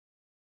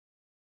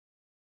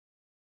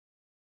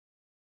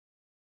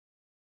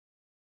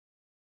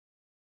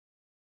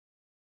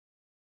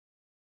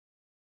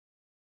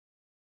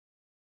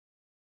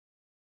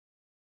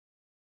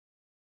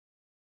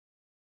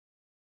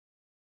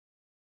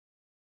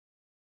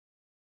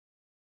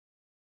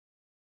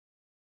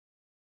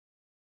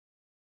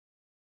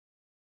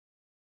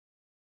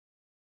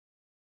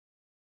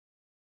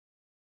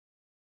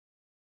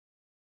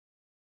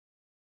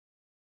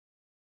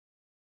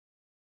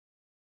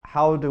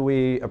how do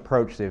we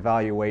approach the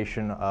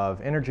evaluation of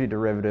energy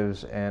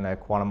derivatives in a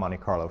quantum Monte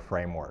Carlo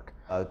framework?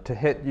 To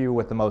hit you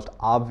with the most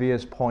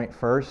obvious point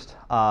first,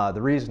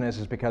 the reason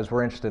is because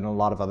we're interested in a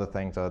lot of other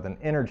things other than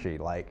energy.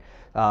 Like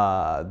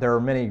there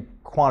are many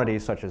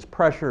quantities such as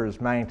pressures,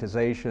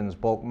 magnetizations,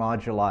 bulk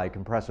moduli,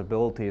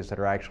 compressibilities that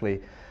are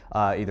actually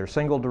either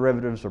single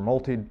derivatives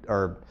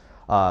or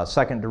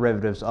second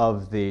derivatives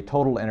of the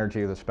total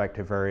energy with respect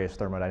to various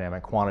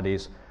thermodynamic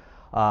quantities.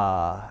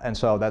 And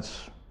so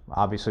that's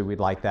obviously we'd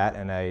like that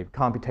in a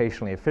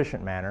computationally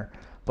efficient manner.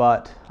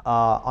 But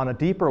on a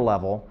deeper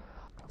level,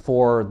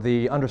 for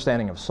the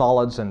understanding of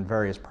solids and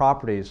various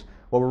properties,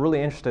 what we're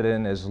really interested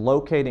in is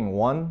locating,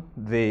 one,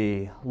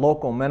 the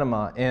local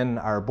minima in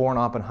our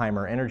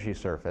Born-Oppenheimer energy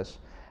surface,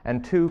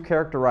 and two,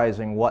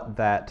 characterizing what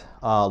that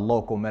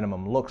local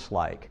minimum looks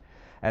like.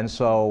 And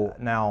so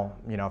now,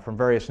 from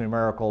various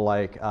numerical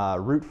like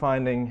root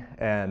finding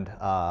and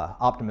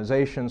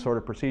optimization sort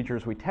of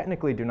procedures, we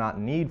technically do not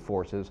need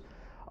forces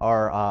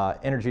or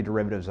energy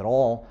derivatives at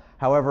all.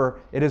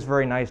 However, it is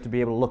very nice to be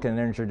able to look at an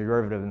energy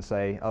derivative and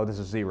say, oh, this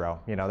is zero.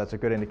 That's a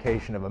good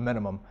indication of a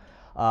minimum.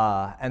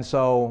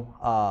 So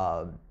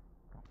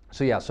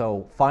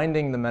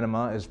finding the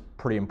minima is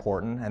pretty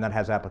important, and that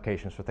has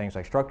applications for things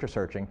like structure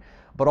searching.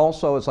 But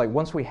also, it's like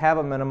once we have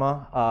a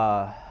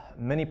minima,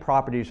 many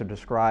properties are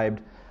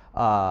described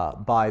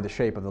by the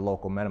shape of the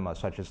local minima,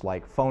 such as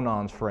like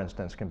phonons, for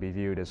instance, can be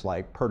viewed as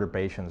like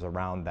perturbations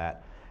around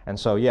that. And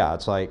so, yeah,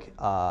 it's like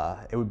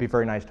it would be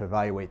very nice to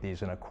evaluate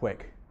these in a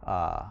quick,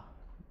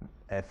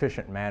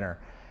 efficient manner.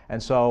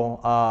 And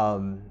so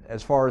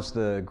as far as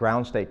the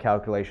ground state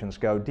calculations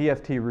go,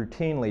 DFT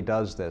routinely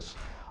does this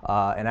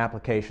in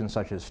applications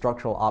such as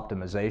structural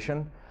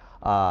optimization.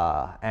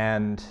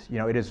 And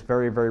it is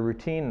very, very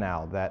routine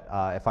now that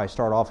if I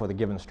start off with a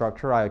given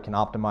structure, I can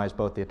optimize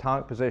both the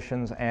atomic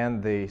positions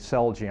and the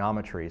cell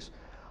geometries.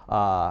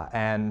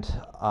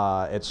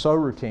 It's so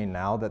routine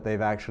now that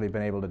they've actually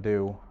been able to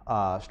do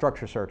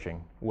structure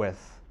searching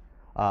with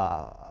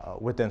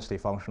density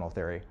functional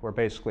theory, where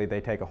basically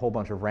they take a whole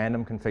bunch of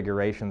random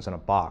configurations in a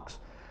box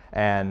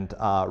and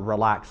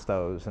relax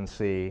those and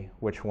see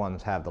which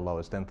ones have the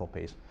lowest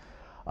enthalpies.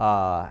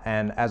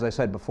 And as I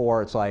said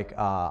before, it's like,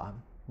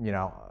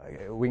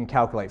 we can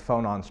calculate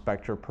phonon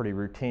spectra pretty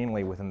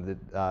routinely within the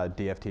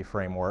DFT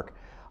framework.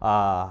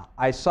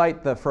 I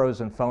cite the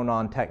frozen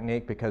phonon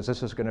technique because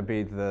this is going to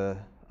be the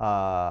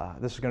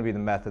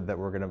method that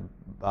we're going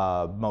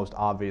to most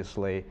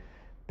obviously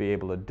be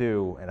able to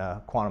do in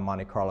a quantum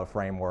Monte Carlo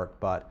framework.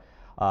 But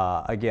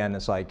again,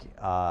 it's like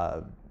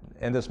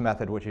in this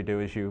method, what you do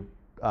is you,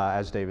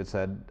 as David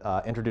said,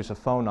 introduce a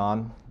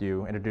phonon,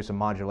 you introduce a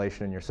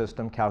modulation in your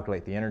system,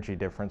 calculate the energy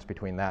difference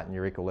between that and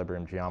your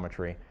equilibrium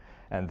geometry,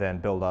 and then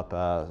build up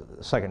a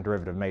second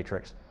derivative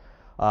matrix.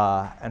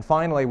 And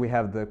finally, we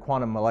have the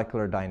quantum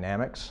molecular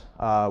dynamics,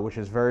 which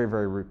is very,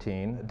 very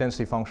routine.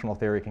 Density functional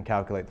theory can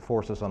calculate the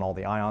forces on all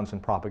the ions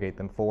and propagate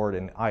them forward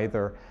in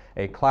either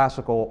a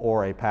classical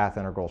or a path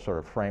integral sort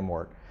of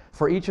framework.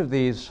 For each of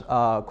these,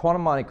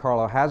 quantum Monte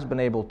Carlo has been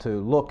able to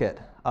look at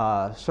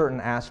certain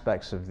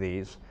aspects of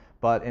these,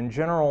 but in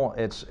general,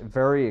 it's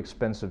very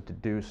expensive to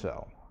do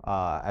so.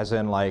 As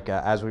in, like,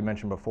 as we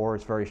mentioned before,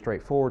 it's very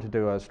straightforward to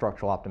do a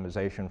structural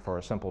optimization for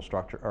a simple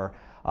structure or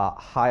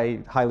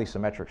highly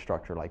symmetric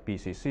structure like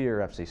BCC or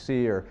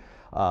FCC or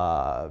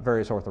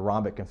various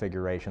orthorhombic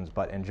configurations.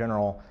 But in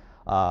general,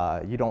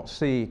 you don't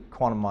see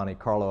quantum Monte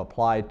Carlo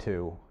applied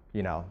to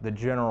the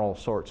general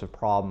sorts of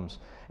problems,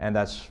 and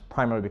that's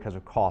primarily because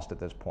of cost at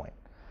this point.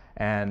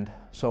 And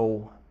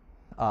so,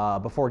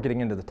 before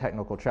getting into the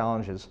technical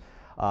challenges,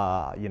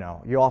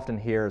 you often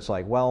hear it's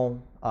like, well,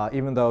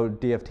 even though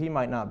DFT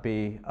might not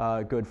be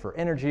good for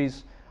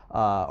energies,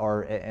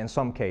 or in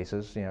some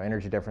cases,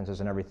 energy differences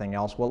and everything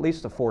else, well, at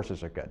least the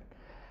forces are good.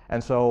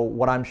 And so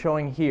what I'm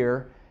showing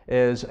here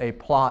is a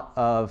plot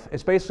of,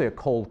 it's basically a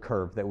cold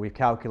curve that we've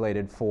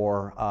calculated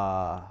for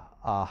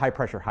high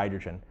pressure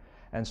hydrogen.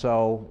 And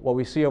so what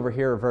we see over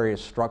here are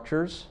various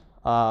structures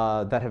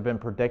that have been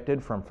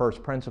predicted from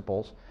first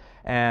principles.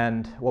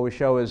 And what we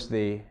show is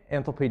the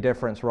enthalpy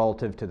difference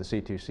relative to the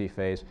C2C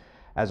phase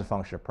as a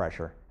function of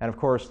pressure. And of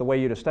course, the way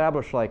you'd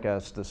establish like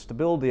the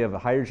stability of a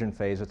hydrogen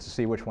phase is to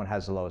see which one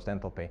has the lowest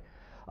enthalpy.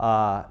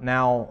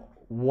 Now,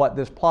 what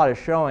this plot is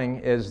showing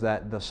is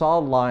that the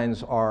solid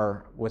lines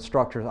are with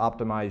structures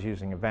optimized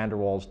using a van der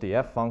Waals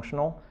DF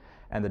functional,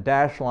 and the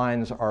dashed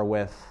lines are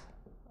with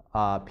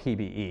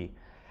PBE.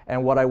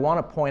 And what I want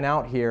to point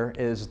out here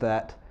is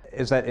that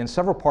in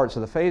several parts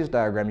of the phase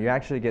diagram, you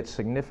actually get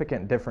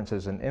significant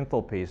differences in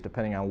enthalpies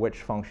depending on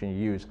which function you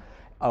use.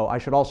 Oh, I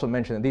should also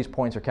mention that these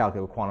points are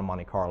calculated with quantum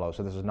Monte Carlo,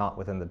 so this is not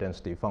within the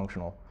density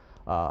functional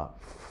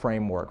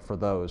framework for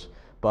those.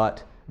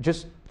 But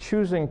just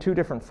choosing two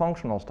different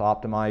functionals to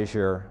optimize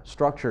your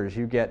structures,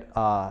 you get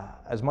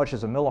as much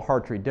as a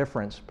millihartree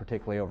difference,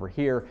 particularly over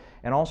here,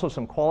 and also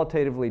some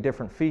qualitatively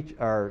different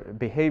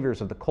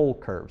behaviors of the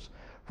cold curves.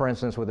 For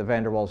instance, with the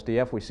van der Waals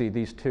DF, we see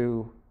these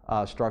two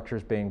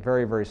structures being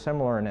very, very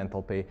similar in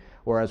enthalpy,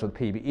 whereas with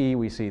PBE,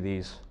 we see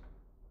these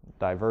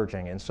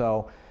diverging. And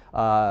so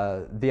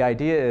The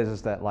idea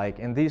is that like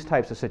in these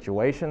types of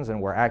situations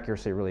and where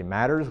accuracy really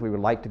matters, we would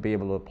like to be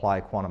able to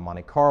apply quantum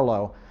Monte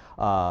Carlo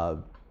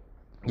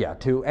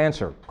to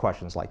answer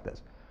questions like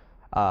this.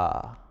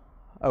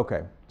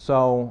 Okay,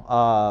 so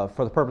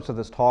for the purpose of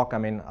this talk,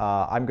 I'm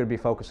going to be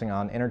focusing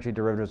on energy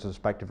derivatives with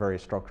respect to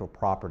various structural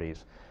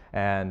properties.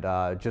 And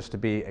just to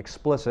be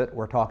explicit,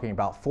 we're talking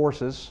about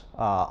forces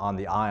on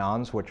the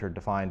ions, which are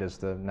defined as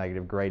the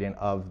negative gradient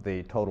of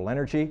the total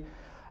energy,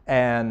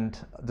 and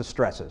the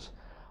stresses,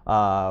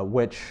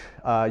 which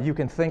you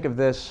can think of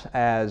this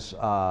as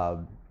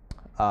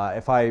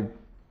if I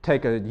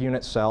take a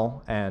unit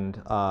cell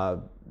and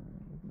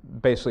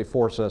basically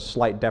force a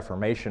slight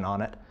deformation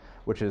on it,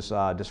 which is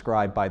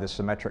described by the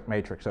symmetric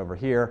matrix over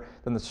here,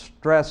 then the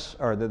stress,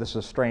 or this is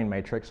a strain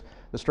matrix,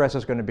 the stress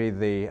is going to be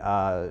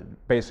the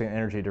basic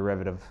energy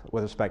derivative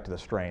with respect to the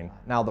strain.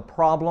 Now the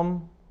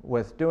problem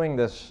with doing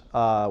this,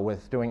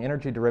 with doing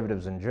energy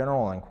derivatives in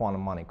general and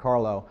quantum Monte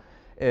Carlo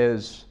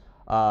is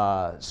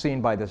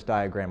seen by this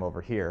diagram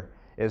over here,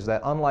 is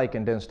that unlike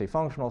in density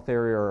functional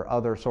theory or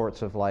other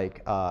sorts of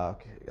like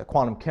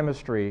quantum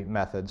chemistry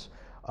methods,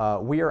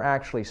 we are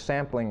actually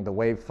sampling the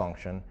wave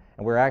function,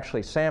 and we're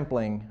actually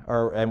sampling,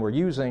 and we're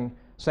using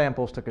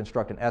samples to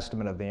construct an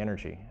estimate of the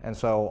energy. And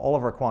so all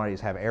of our quantities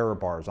have error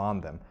bars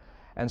on them.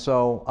 And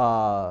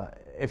so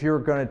if you're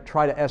going to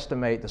try to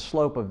estimate the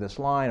slope of this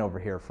line over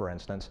here, for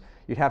instance,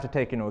 you'd have to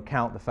take into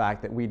account the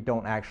fact that we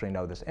don't actually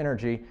know this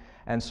energy.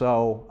 And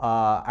so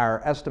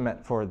our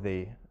estimate for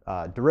the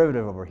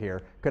derivative over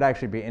here could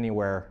actually be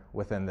anywhere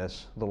within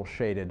this little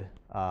shaded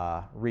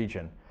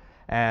region.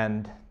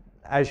 And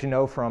as you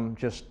know from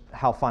just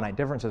how finite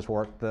differences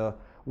work, the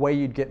way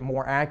you'd get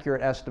more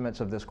accurate estimates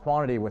of this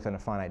quantity within a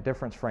finite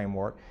difference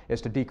framework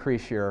is to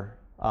decrease your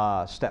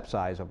step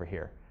size over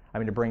here.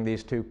 To bring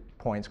these 2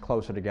 points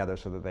closer together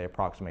so that they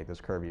approximate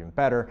this curve even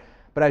better.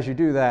 But as you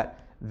do that,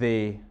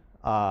 the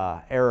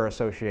error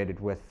associated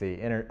with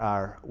the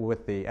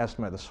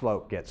estimate of the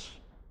slope gets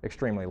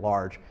extremely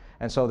large.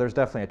 And so there's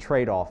definitely a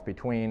trade-off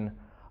between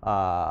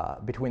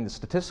the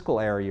statistical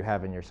error you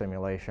have in your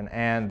simulation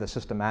and the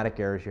systematic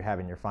errors you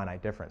have in your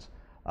finite difference.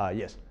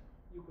 Yes?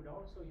 You could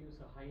also use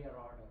a higher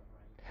order,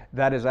 right?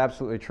 That is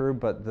absolutely true,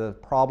 but the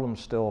problem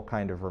still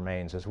kind of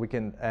remains. As we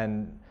can,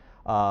 and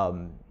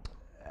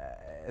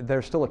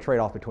there's still a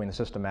trade-off between the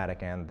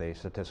systematic and the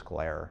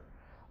statistical error.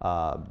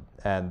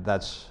 And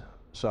that's,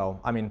 so,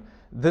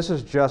 this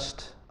is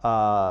just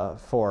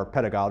for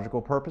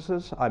pedagogical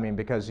purposes.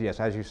 Because yes,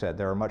 as you said,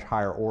 there are much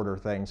higher order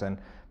things, and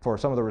for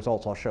some of the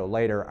results I'll show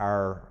later,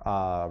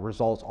 our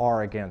results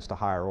are against a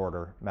higher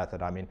order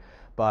method.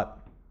 But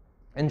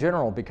in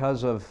general,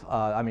 because of,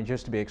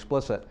 just to be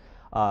explicit,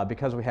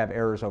 because we have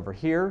errors over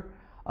here,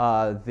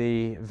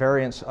 the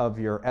variance of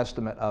your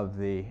estimate of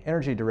the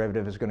energy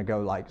derivative is going to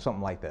go like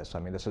something like this.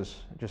 This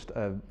is just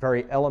a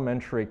very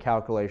elementary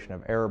calculation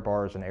of error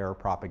bars and error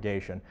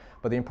propagation.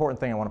 But the important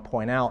thing I want to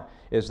point out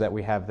is that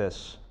we have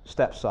this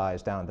step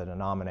size down in the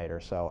denominator.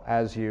 So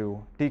as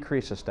you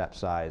decrease the step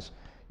size,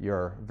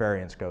 your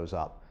variance goes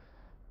up.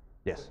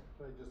 Yes?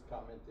 Could I just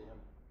comment to him?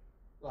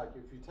 Like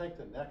if you take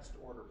the next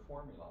order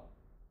formula,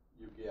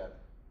 you get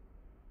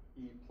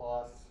E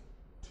plus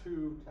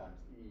 2 times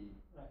E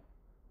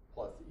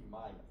plus E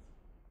minus.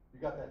 You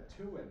got that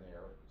 2 in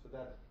there, so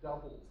that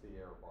doubles the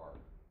error bar.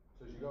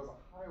 So as you go to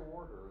higher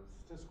order,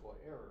 statistical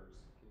errors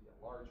can get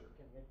larger.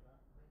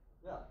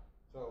 Yeah.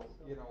 So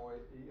there's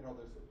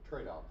a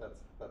trade-off.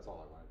 That's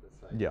all I wanted to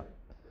say. Yeah.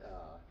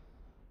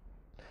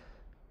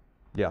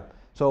 Yeah.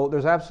 So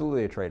there's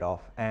absolutely a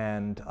trade-off,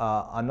 and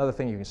another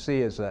thing you can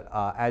see is that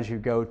as you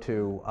go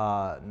to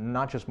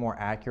not just more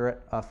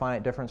accurate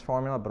finite difference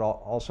formula, but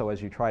also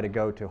as you try to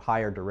go to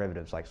higher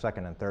derivatives, like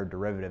second and third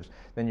derivatives,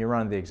 then you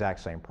run the exact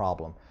same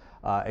problem,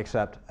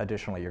 except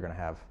additionally you're going to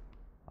have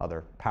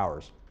other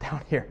powers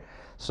down here.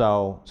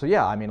 So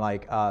yeah,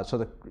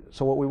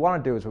 so what we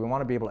want to do is we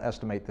want to be able to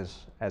estimate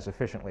this as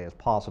efficiently as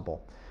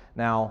possible.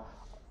 Now,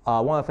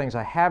 one of the things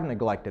I have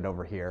neglected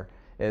over here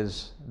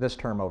is this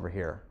term over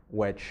here,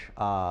 which,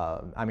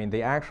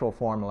 the actual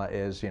formula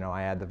is,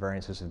 I add the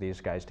variances of these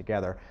guys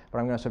together, but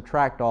I'm going to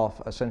subtract off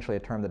essentially a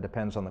term that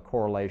depends on the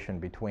correlation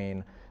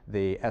between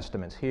the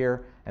estimates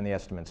here and the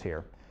estimates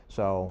here.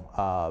 So,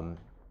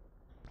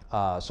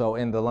 so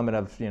in the limit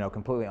of,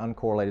 completely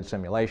uncorrelated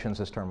simulations,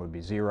 this term would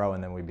be 0,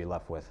 and then we'd be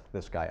left with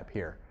this guy up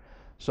here.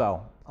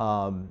 So,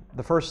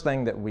 the first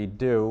thing that we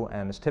do,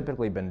 and it's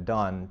typically been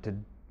done to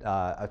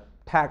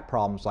attack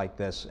problems like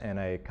this in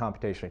a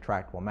computationally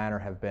tractable manner,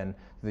 have been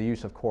the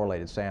use of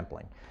correlated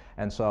sampling.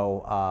 And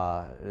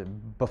so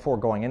before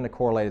going into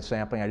correlated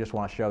sampling, I just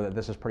want to show that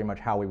this is pretty much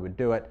how we would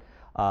do it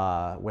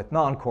with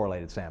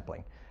non-correlated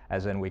sampling.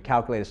 As in, we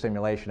calculate a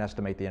simulation,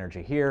 estimate the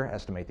energy here,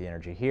 estimate the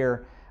energy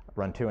here,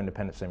 run 2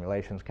 independent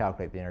simulations,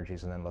 calculate the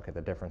energies, and then look at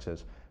the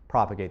differences,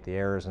 propagate the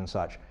errors and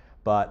such.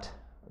 But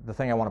the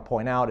thing I want to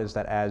point out is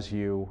that as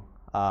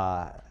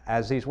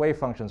these wave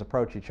functions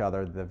approach each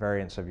other, the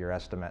variance of your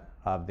estimate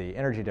of the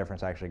energy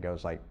difference actually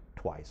goes like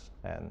twice.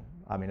 And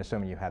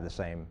assuming you have the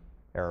same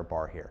error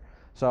bar here.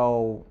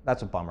 So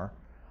that's a bummer.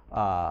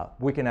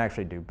 we can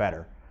actually do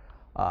better.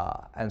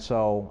 And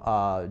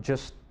so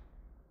just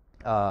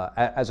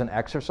as an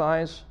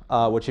exercise,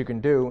 what you can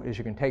do is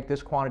you can take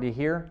this quantity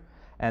here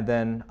and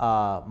then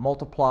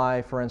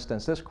multiply, for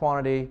instance, this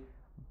quantity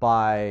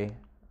by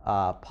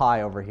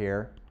pi over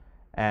here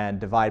and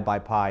divide by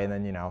pi, and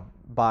then,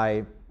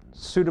 by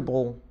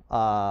suitable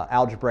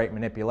algebraic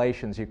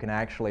manipulations, you can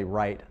actually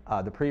write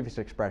the previous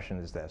expression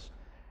as this.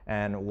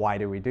 And why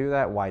do we do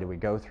that? Why do we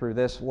go through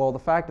this? Well, the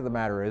fact of the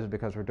matter is,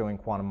 because we're doing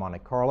quantum Monte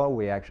Carlo,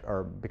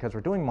 because we're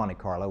doing Monte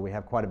Carlo, we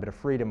have quite a bit of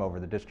freedom over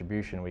the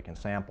distribution we can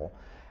sample.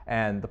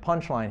 And the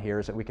punchline here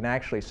is that we can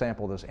actually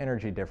sample this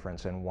energy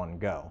difference in one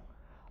go.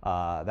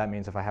 That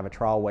means if I have a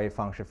trial wave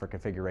function for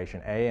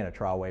configuration A and a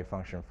trial wave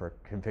function for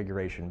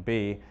configuration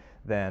B,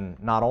 then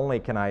not only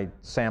can I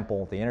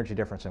sample the energy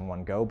difference in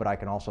one go, but I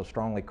can also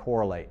strongly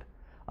correlate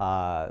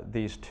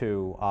these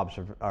two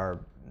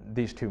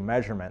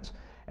measurements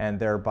and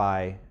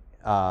thereby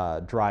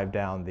drive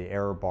down the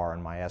error bar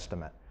in my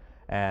estimate.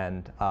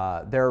 And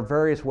there are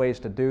various ways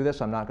to do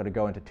this. I'm not going to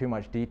go into too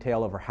much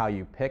detail over how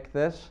you pick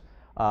this.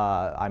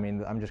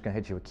 I'm just going to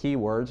hit you with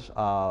keywords.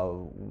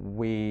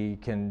 We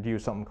can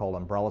use something called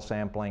umbrella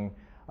sampling.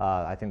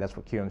 I think that's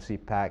what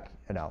QMCPACK,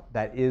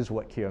 that is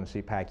what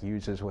QMCPACK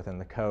uses within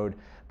the code.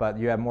 But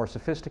you have more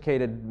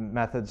sophisticated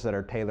methods that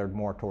are tailored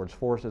more towards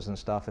forces and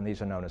stuff, and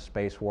these are known as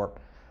space warp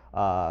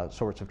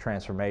sorts of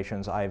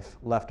transformations. I've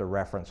left a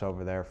reference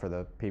over there for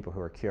the people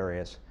who are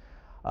curious.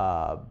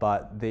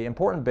 But the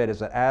important bit is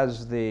that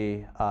as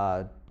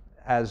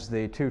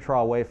the two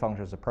trial wave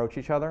functions approach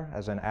each other,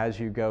 as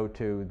you go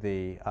to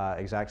the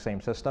exact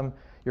same system,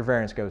 your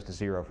variance goes to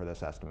 0 for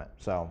this estimate.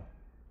 So,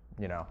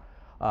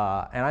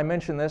 and I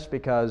mention this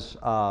because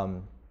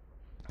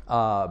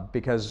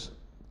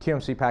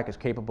QMCPACK is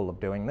capable of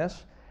doing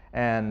this.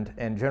 And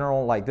in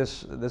general, like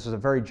this is a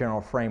very general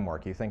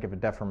framework. You think of a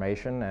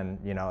deformation, and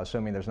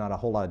assuming there's not a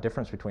whole lot of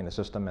difference between the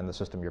system and the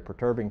system you're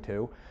perturbing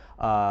to,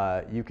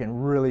 you can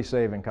really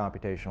save in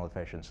computational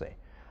efficiency.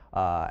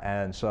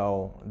 And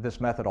so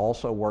this method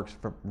also works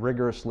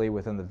rigorously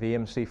within the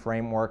VMC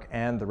framework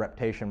and the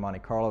reptation Monte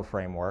Carlo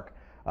framework,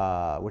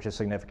 which is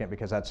significant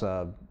because that's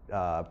a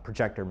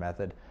projector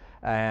method.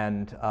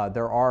 And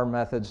there are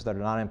methods that are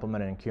not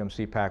implemented in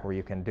QMCPACK where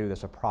you can do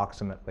this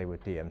approximately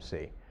with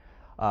DMC.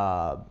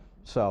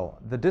 So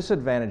the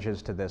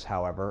disadvantages to this,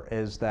 however,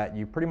 is that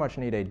you pretty much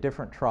need a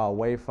different trial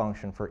wave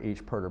function for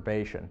each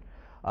perturbation.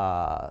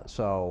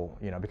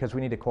 Because we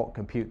need to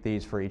compute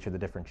these for each of the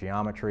different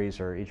geometries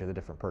or each of the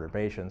different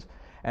perturbations.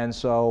 And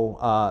so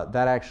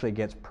that actually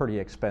gets pretty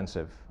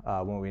expensive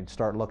when we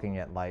start looking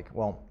at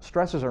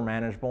stresses are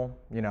manageable.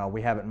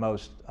 We have at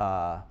most,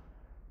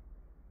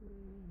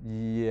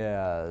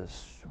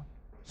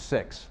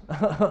 6.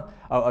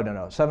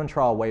 7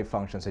 trial wave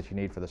functions that you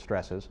need for the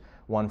stresses.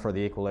 One for the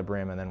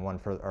equilibrium, and then one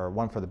for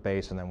the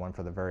base, and then one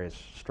for the various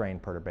strain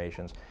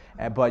perturbations.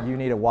 But you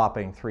need a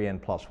whopping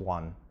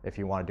 3n+1 if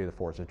you want to do the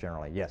forces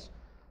generally. Yes?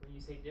 When you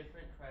say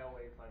different trial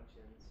wave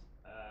functions,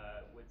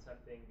 would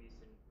something be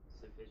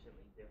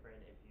sufficiently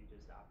different if you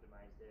just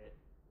optimized it,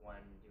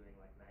 one doing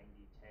like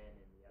 90-10 and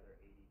the other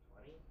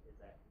 80-20? Is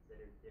that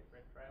considered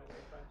different trial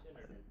wave function,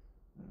 or does...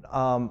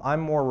 I'm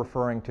more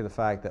referring to the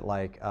fact that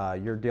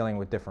you're dealing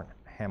with different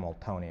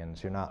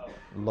Hamiltonians. You're not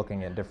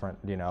looking at different,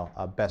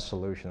 best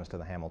solutions to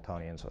the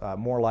Hamiltonians.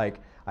 More like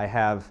I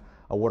have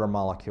a water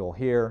molecule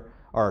here,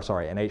 an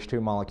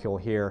H2 molecule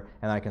here,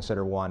 and I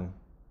consider one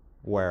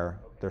where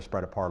they're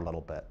spread apart a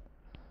little bit.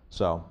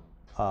 So,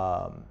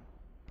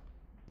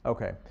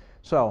 okay.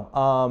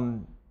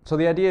 So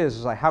the idea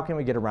is how can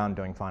we get around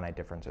doing finite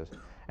differences?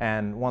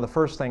 And one of the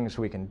first things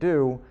we can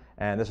do,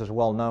 and this is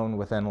well known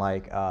within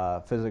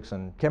physics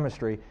and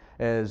chemistry,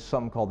 is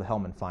something called the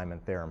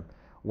Hellman-Feynman theorem,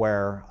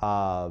 where,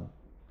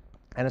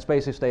 and it's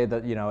basically stated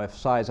that, if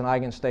psi is an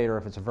eigenstate or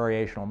if it's a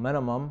variational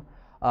minimum,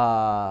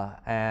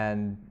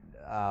 and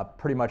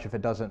pretty much if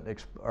it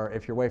doesn't, or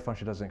if your wave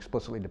function doesn't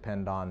explicitly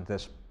depend on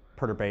this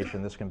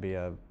perturbation, this can be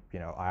a,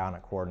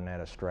 ionic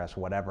coordinate, a stress,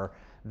 whatever,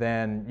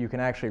 then you can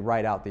actually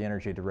write out the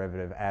energy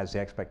derivative as the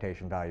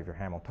expectation value of your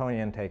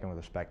Hamiltonian taken with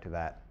respect to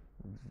that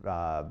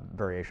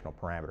variational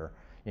parameter,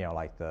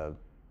 like the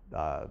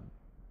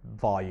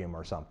volume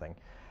or something.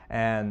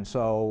 And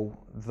so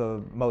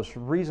the most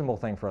reasonable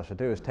thing for us to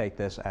do is take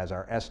this as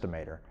our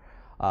estimator.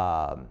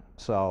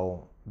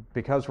 So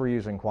because we're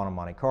using quantum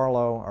Monte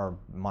Carlo, or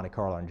Monte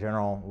Carlo in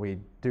general, we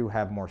do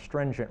have more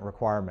stringent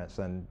requirements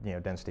than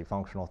density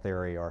functional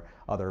theory or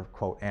other,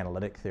 quote,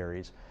 analytic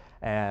theories.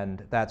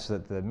 And that's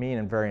that the mean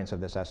and variance of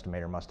this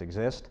estimator must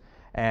exist.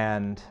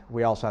 And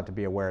we also have to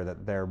be aware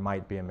that there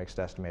might be a mixed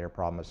estimator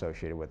problem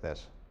associated with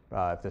this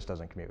if this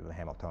doesn't commute with the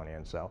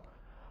Hamiltonian.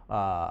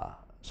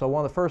 So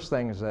one of the first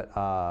things that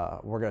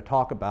we're going to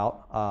talk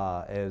about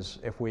is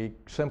if we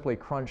simply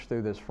crunch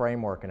through this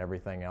framework and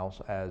everything else,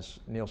 as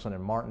Nielsen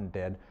and Martin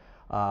did,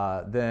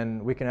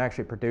 then we can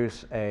actually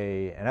produce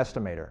an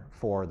estimator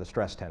for the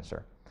stress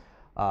tensor,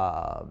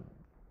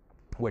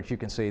 which you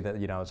can see that,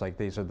 it's like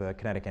these are the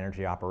kinetic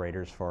energy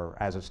operators for,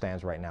 as it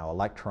stands right now,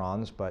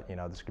 electrons, but,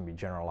 this can be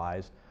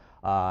generalized.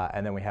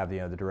 And then we have the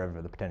derivative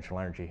of the potential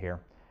energy here.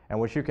 And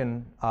what you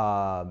can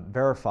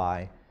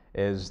verify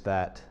is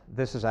that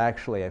this is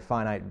actually a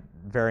finite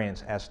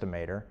variance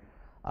estimator.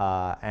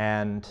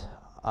 And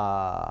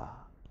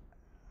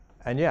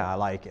yeah,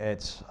 like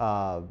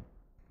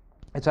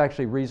it's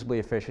actually reasonably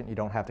efficient. You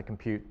don't have to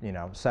compute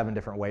 7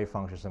 different wave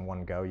functions in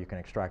one go. You can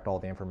extract all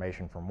the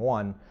information from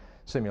one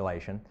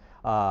simulation.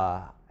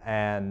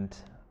 And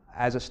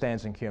as it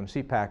stands in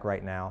QMCPACK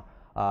right now,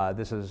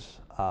 this is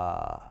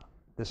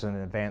an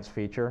advanced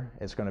feature.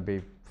 It's going to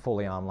be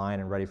fully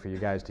online and ready for you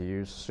guys to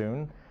use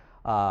soon.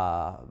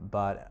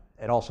 But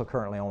it also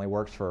currently only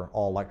works for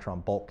all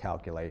electron bulk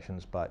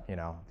calculations. But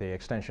the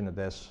extension of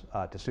this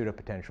to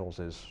pseudopotentials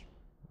is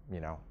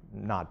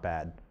not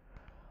bad.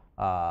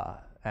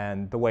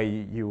 And the way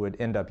you would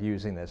end up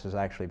using this is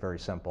actually very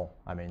simple.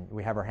 I mean,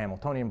 we have our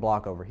Hamiltonian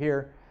block over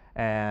here,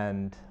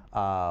 and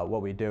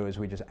what we do is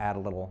we just add a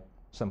little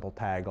simple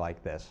tag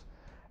like this,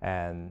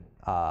 and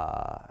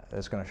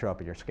it's going to show up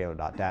in your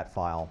scalar.dat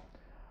file.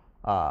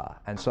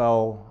 And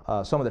so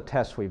some of the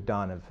tests we've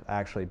done have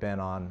actually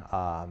been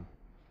on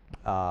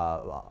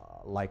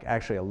like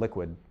actually a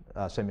liquid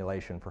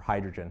simulation for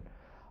hydrogen.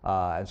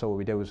 And so what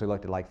we did was we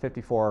looked at like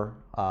 54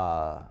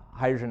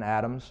 hydrogen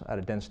atoms at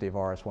a density of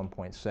RS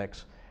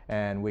 1.6,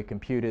 and we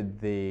computed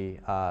the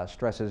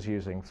stresses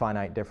using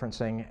finite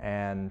differencing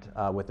and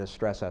with this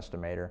stress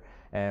estimator,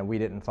 and we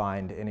didn't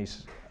find any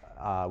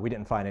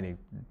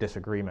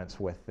disagreements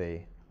with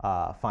the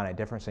finite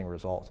differencing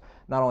results.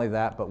 Not only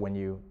that, but when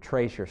you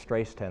trace your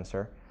trace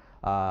tensor,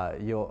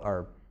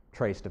 or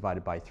trace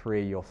divided by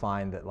 3, you'll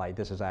find that like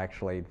this is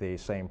actually the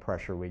same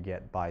pressure we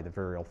get by the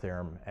virial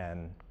theorem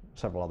and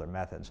several other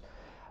methods.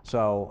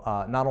 So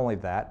not only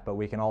that, but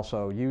we can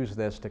also use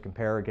this to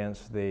compare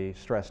against the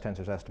stress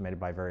tensors estimated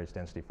by various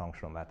density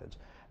functional methods.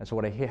 And so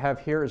what I have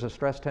here is a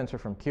stress tensor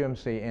from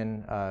QMC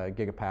in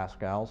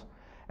gigapascals,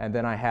 and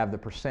then I have the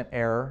percent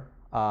error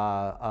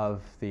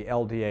of the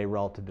LDA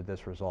relative to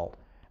this result.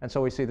 And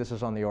so we see this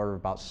is on the order of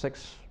about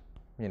 6,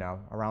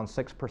 around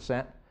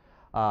 6%.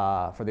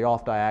 For the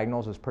off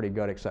diagonals is pretty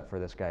good except for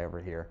this guy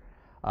over here.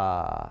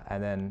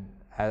 And then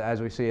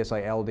as we see, it's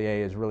like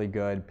LDA is really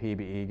good,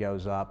 PBE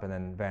goes up, and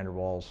then van der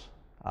Waals,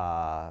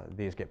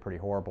 these get pretty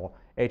horrible.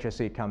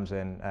 HSE comes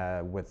in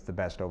with the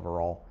best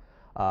overall.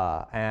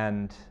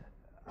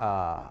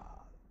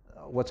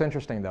 What's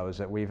interesting though is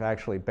that we've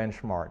actually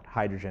benchmarked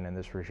hydrogen in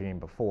this regime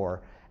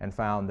before and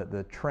found that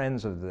the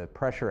trends of the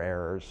pressure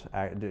errors,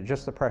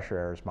 just the pressure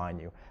errors mind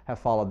you, have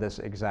followed this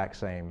exact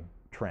same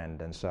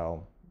trend. And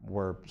so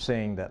we're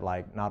seeing that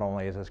like not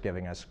only is this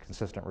giving us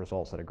consistent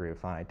results that agree with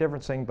finite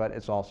differencing, but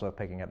it's also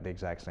picking up the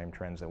exact same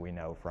trends that we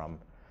know from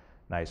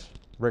nice,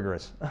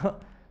 rigorous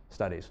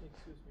studies.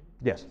 Excuse me.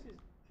 Yes?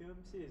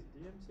 QMC is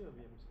DMC or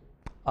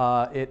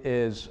VMC? It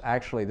is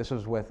actually, this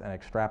is with an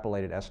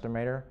extrapolated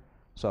estimator.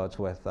 So it's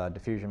with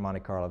diffusion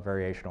Monte Carlo,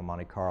 variational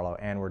Monte Carlo,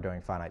 and we're doing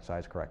finite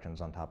size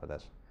corrections on top of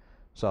this.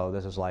 So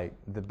this is like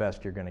the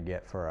best you're going to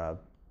get for a,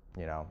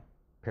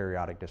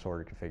 periodic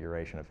disordered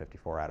configuration of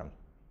 54 atoms.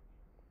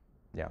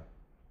 Yeah.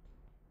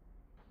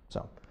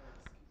 So,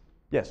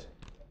 yes?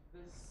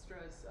 This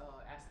stress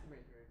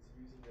estimator is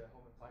using the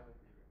Home and Climate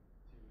theory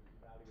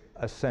to evaluate.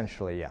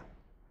 Essentially, yeah.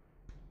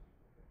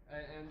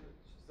 And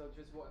so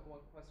just one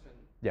question.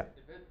 Yeah.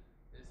 Is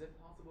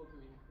it possible to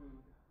include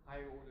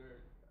higher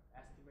order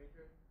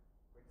estimator,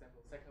 for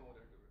example, second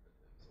order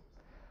derivatives or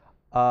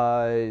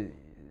something?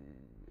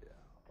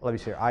 Let me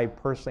see here. I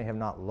personally have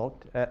not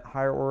looked at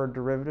higher order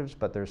derivatives,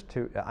 but there's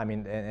two. I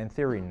mean, in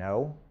theory,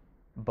 no,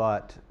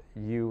 but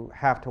you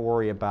have to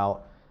worry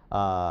about,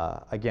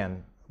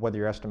 again, whether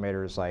your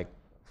estimator is like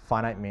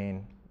finite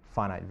mean,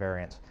 finite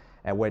variance,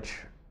 at which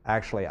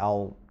actually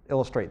I'll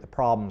illustrate the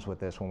problems with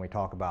this when we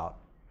talk about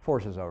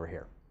forces over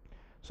here.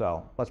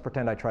 So let's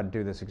pretend I try to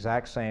do this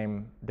exact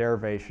same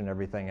derivation,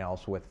 everything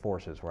else with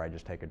forces, where I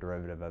just take a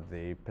derivative of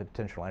the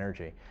potential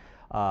energy.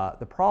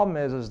 The problem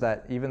is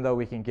that even though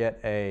we can get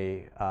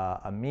a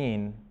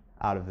mean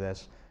out of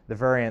this, the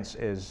variance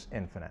is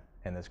infinite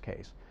in this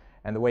case.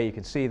 And the way you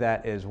can see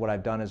that is what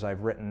I've done is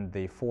I've written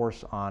the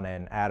force on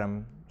an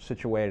atom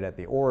situated at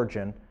the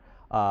origin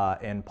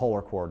in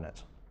polar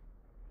coordinates.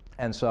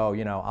 And so,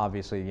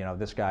 obviously,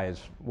 this guy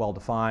is well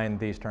defined,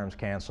 these terms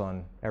cancel,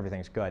 and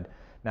everything's good.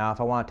 Now,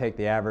 if I want to take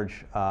the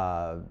average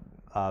or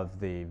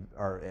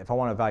if I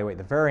want to evaluate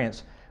the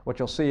variance, what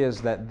you'll see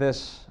is that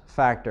this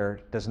factor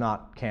does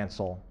not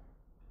cancel,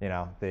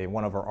 the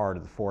 1 over r to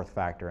the 4th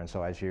factor. And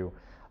so as you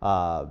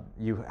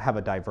have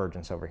a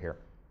divergence over here.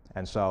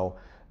 And so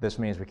this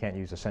means we can't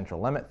use the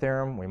central limit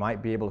theorem. We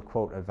might be able to,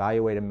 quote,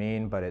 evaluate a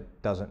mean, but it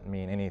doesn't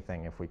mean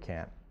anything if we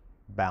can't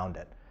bound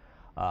it.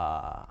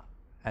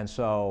 And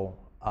so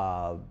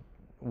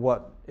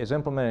what is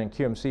implemented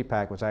in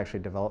QMCPACK was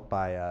actually developed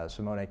by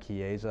Simone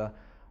Chiesa,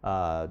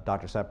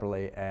 Dr.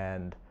 Sepperly,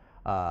 and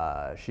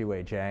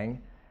Shiwei Zhang.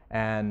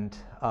 And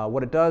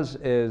what it does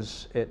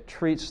is it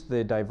treats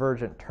the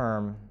divergent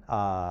term,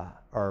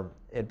 or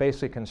it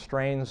basically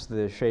constrains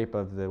the shape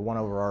of the 1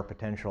 over r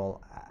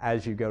potential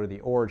as you go to the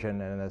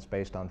origin, and it's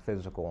based on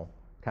physical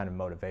kind of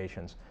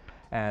motivations.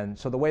 And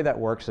so the way that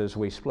works is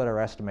we split our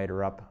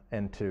estimator up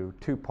into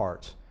two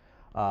parts.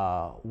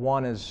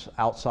 One is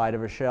outside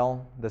of a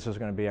shell. This is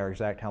going to be our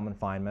exact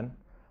Hellman-Feynman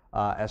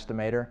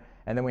estimator.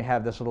 And then we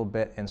have this little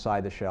bit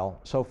inside the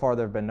shell. So far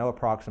there have been no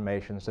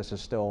approximations. This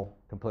is still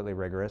completely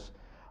rigorous.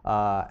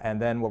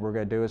 And then what we're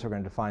going to do is we're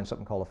going to define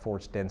something called a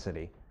force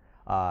density.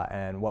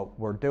 And what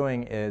we're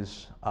doing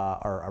is,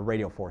 or a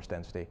radial force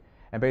density.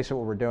 And basically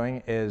what we're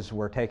doing is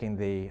we're taking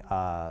the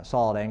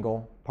solid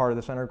angle part of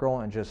this integral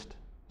and just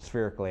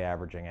spherically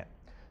averaging it.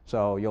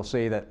 So you'll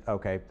see that,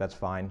 okay, that's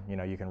fine. You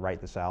know, you can write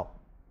this out.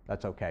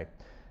 That's okay.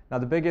 Now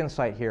the big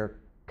insight here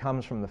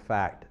comes from the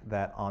fact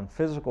that on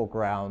physical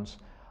grounds,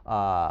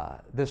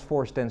 this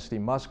force density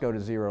must go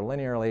to 0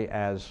 linearly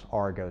as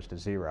r goes to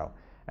 0.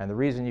 And the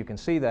reason you can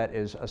see that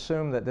is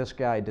assume that this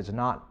guy does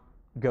not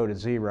go to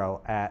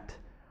 0 at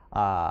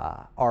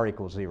r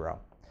equals 0.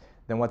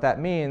 Then what that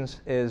means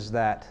is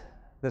that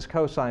this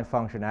cosine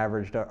function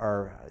averaged,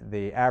 or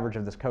the average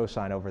of this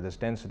cosine over this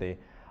density,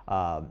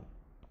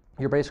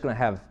 you're basically going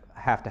to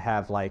have to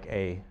have like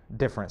a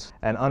difference,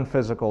 an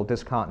unphysical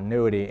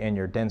discontinuity in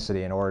your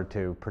density in order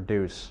to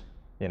produce,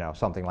 you know,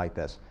 something like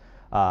this.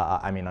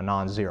 I mean, a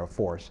non-zero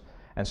force.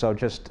 And so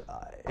just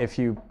if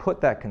you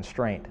put that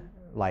constraint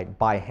like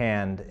by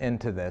hand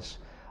into this,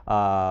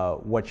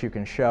 what you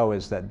can show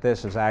is that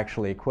this is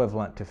actually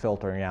equivalent to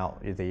filtering out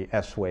the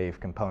S-wave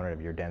component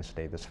of your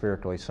density, the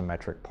spherically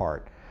symmetric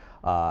part.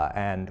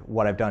 And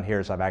what I've done here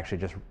is I've actually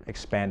just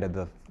expanded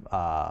the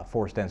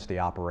force density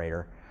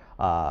operator,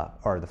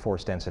 or the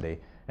force density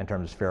in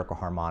terms of spherical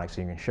harmonics.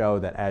 So you can show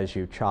that as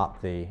you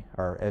chop the,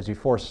 or as you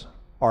force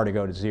r to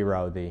go to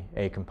 0, the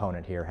A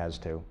component here has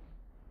to,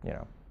 you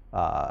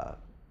know,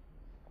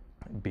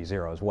 be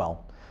 0 as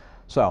well.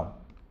 So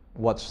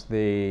what's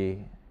the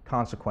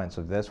consequence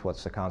of this?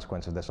 What's the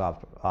consequence of this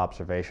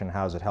observation?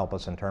 How does it help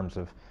us in terms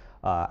of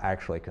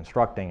actually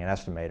constructing an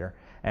estimator?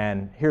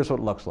 And here's what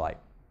it looks like.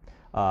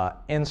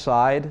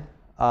 Inside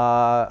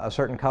a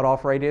certain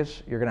cutoff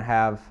radius, you're going to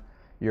have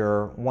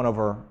your 1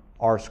 over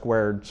r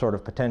squared sort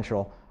of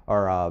potential,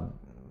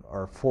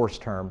 or force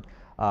term,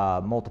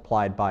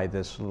 multiplied by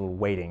this little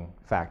weighting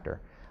factor.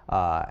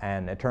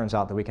 And it turns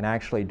out that we can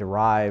actually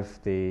derive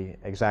the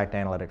exact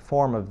analytic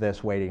form of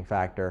this weighting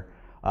factor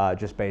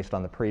just based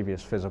on the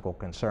previous physical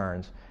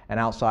concerns. And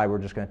outside, we're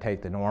just going to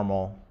take the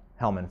normal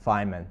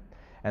Hellman-Feynman.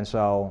 And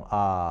so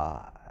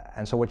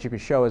what you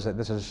could show is that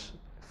this is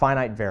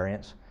finite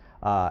variance.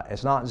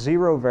 It's not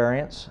zero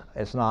variance,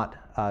 it's not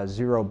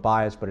zero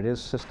bias, but it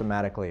is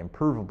systematically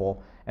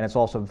improvable, and it's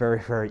also very,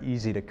 very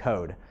easy to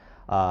code.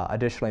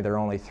 Additionally, there are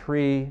only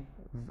 3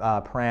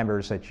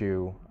 parameters that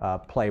you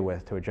play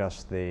with to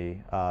adjust the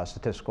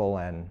statistical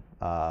and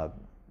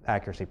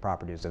accuracy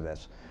properties of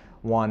this.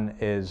 One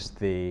is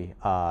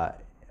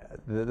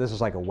this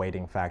is like a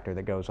weighting factor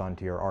that goes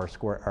onto your r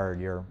square, or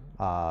your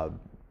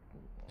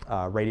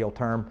radial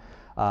term.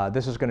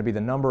 This is going to be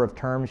the number of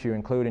terms you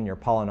include in your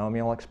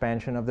polynomial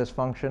expansion of this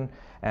function,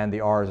 and the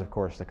r is, of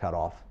course, the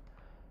cutoff.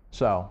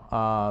 So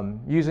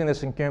using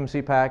this in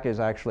QMCPACK is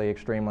actually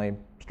extremely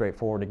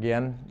straightforward.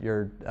 Again,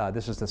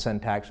 this is the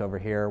syntax over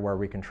here where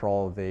we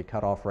control the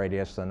cutoff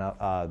radius,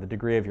 the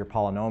degree of your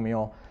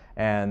polynomial,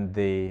 and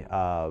the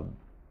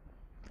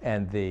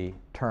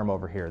term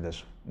over here,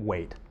 this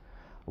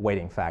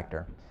weighting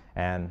factor.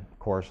 And of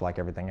course, like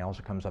everything else,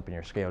 it comes up in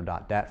your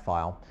scale.dat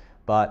file.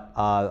 But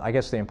I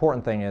guess the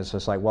important thing is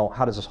it's like, well,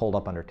 how does this hold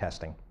up under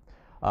testing?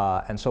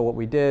 And so what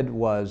we did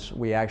was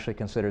we actually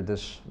considered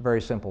this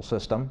very simple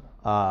system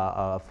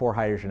of 4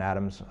 hydrogen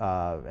atoms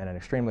in an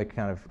extremely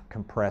kind of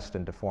compressed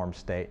and deformed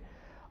state.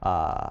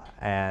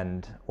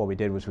 And what we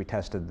did was we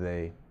tested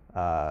the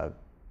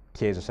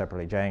Chiesa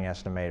separately Jang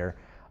estimator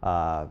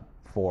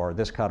for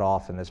this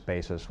cutoff and this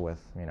basis with,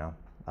 you know,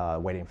 a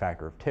weighting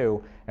factor of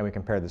 2, and we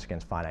compared this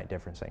against finite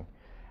differencing.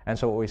 And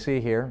so what we see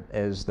here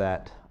is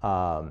that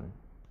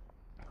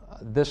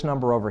this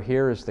number over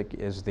here is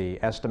the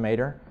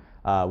estimator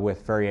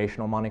with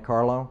variational Monte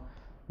Carlo.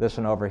 This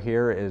one over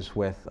here is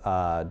with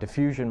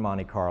diffusion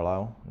Monte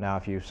Carlo. Now,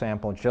 if you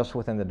sample just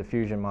within the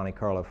diffusion Monte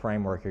Carlo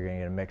framework, you're going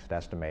to get a mixed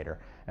estimator.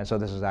 And so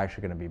this is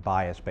actually going to be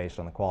biased based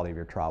on the quality of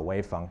your trial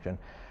wave function.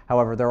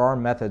 However, there are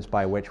methods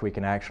by which we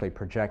can actually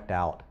project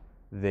out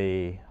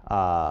the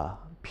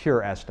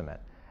pure estimate.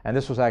 And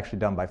this was actually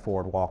done by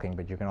forward walking,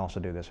 but you can also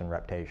do this in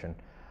reptation.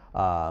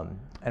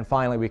 And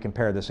finally, we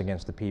compare this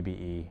against the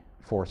PBE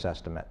force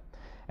estimate.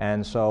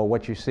 And so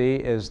what you see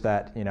is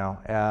that, you know,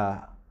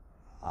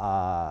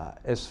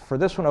 for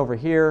this one over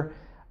here,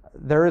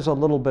 there is a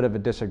little bit of a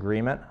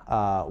disagreement.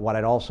 What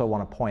I'd also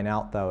want to point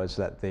out, though, is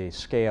that the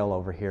scale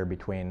over here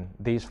between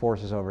these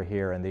forces over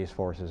here and these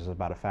forces is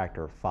about a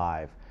factor of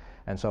 5.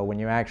 And so when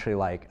you actually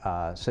like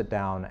sit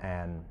down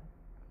and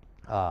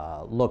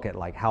look at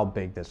like how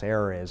big this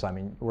error is, I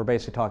mean, we're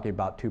basically talking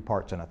about 2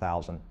 parts in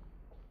 1,000.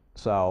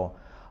 So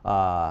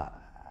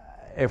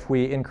if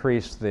we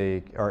decrease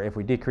the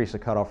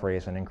cutoff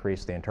radius and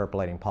increase the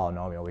interpolating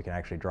polynomial, we can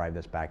actually drive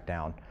this back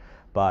down.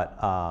 But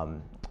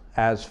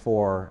as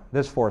for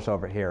this force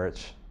over here,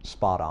 it's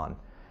spot on.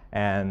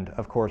 And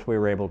of course, we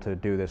were able to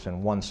do this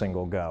in one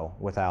single go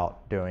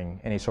without doing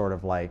any sort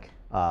of like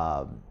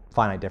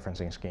finite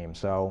differencing scheme.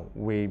 So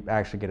we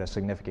actually get a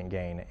significant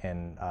gain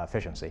in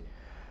efficiency.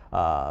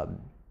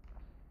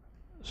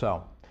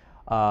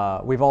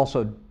 We've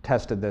also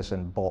tested this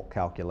in bulk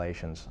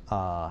calculations,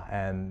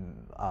 and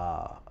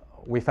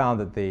we found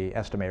that the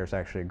estimators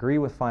actually agree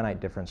with finite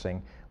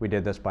differencing. We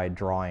did this by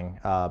drawing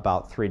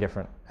about 3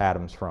 different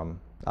atoms from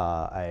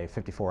a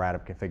 54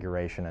 atom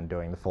configuration and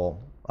doing the full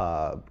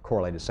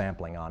correlated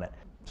sampling on it.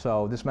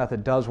 So this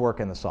method does work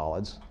in the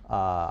solids,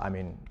 I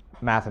mean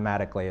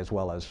mathematically as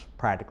well as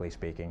practically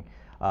speaking.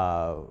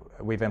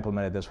 We've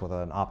implemented this with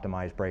an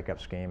optimized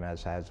breakup scheme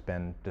as has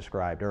been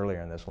described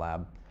earlier in this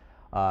lab.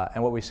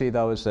 And what we see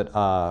though is that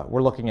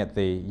we're looking at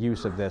the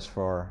use of this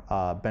for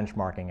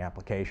benchmarking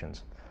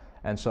applications.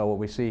 And so what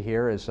we see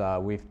here is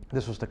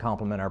this was to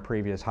complement our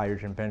previous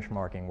hydrogen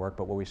benchmarking work,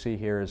 but what we see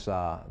here is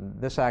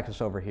this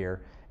axis over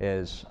here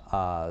is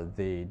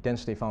the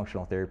density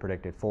functional theory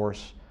predicted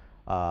force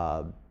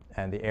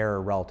and the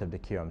error relative to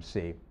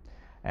QMC.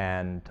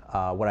 And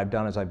what I've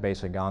done is I've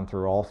basically gone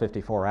through all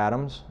 54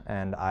 atoms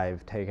and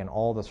I've taken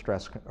all the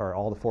stress or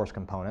all the force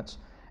components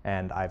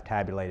and I've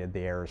tabulated the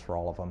errors for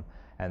all of them.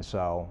 And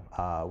so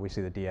we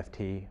see the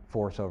DFT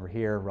force over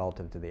here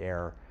relative to the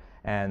error.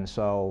 And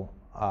so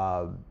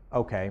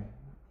okay,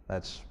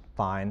 that's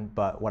fine,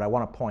 but what I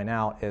want to point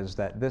out is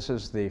that this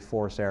is the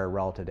force error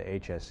relative to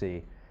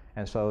HSE,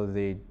 and so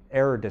the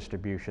error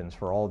distributions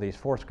for all these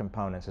force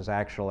components is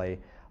actually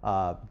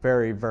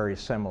very, very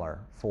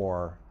similar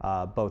for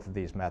both of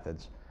these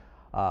methods.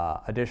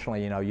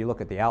 Additionally, you look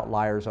at the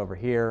outliers over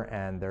here,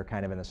 and they're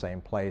kind of in the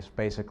same place.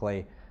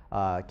 Basically,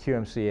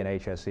 QMC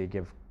and HSE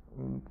give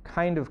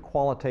kind of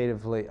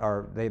qualitatively,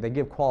 or they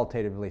give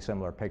qualitatively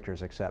similar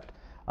pictures, except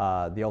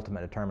the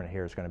ultimate determinant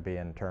here is going to be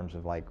in terms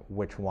of like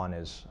which one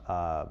is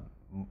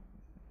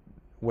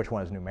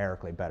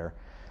numerically better,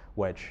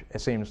 which it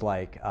seems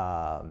like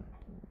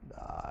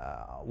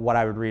what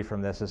I would read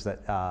from this is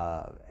that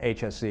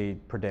HSE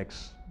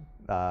predicts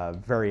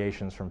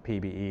variations from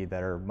PBE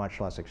that are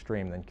much less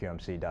extreme than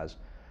QMC does.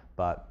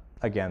 But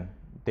again,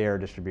 the error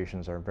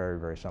distributions are very,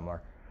 very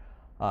similar.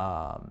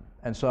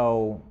 And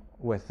so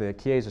with the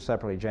Chiesa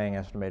separately Jang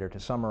estimator, to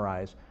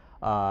summarize,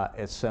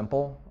 it's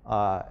simple,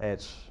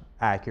 it's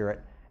accurate,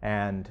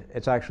 and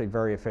it's actually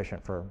very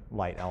efficient for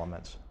light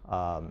elements.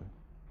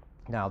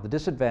 Now the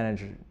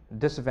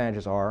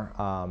disadvantages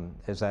are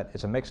is that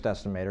it's a mixed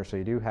estimator, so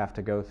you do have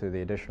to go through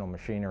the additional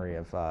machinery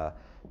of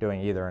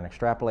doing either an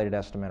extrapolated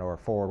estimate or a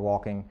forward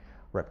walking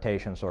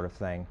reptation sort of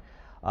thing.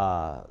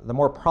 The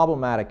more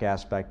problematic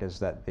aspect is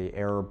that the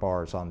error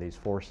bars on these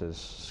forces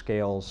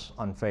scales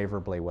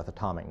unfavorably with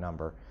atomic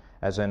number.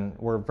 As in,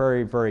 we're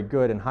very, very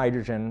good in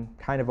hydrogen,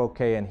 kind of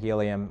okay in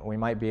helium. We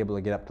might be able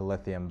to get up to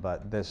lithium,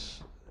 but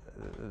this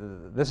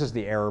is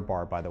the error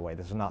bar, by the way.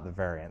 This is not the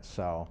variance,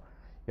 so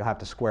you'll have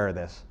to square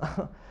this.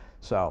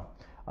 So,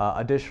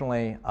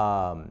 additionally,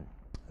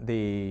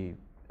 the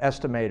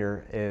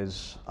estimator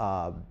is,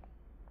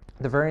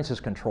 the variance is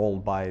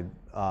controlled by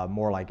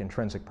more like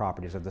intrinsic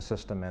properties of the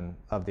system and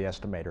of the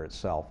estimator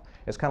itself.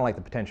 It's kind of like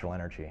the potential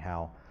energy,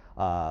 how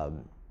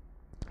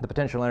the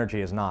potential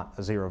energy is not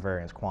a zero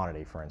variance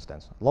quantity, for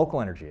instance.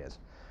 Local energy is.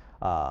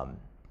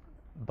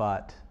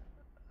 But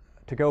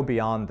to go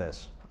beyond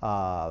this,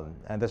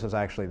 and this is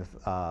actually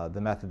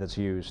the method that's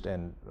used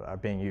and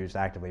being used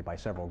actively by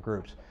several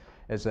groups,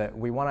 is that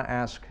we want to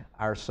ask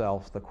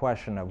ourselves the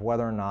question of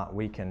whether or not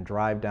we can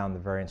drive down the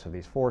variance of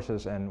these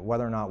forces and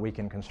whether or not we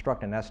can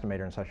construct an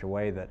estimator in such a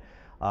way that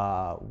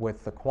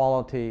with the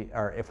quality,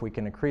 or if we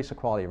can increase the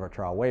quality of our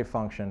trial wave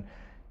function,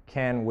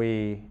 can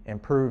we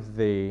improve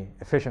the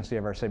efficiency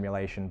of our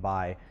simulation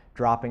by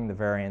dropping the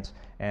variance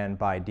and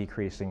by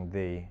decreasing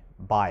the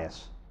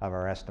bias of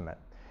our estimate?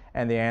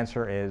 And the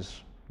answer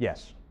is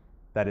yes,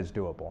 that is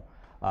doable.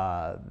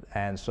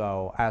 And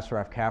so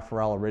Asaraf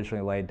Caffarel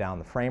originally laid down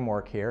the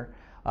framework here,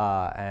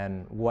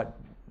 and what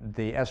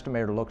the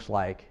estimator looks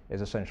like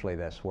is essentially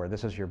this, where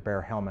this is your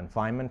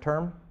Behr-Hellman-Feynman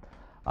term.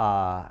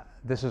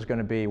 This is going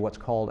to be what's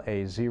called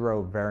a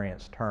zero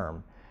variance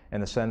term, in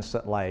the sense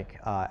that,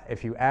 like,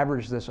 if you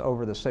average this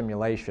over the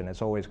simulation,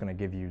 it's always going to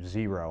give you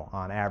 0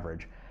 on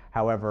average.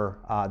 However,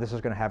 this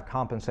is going to have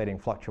compensating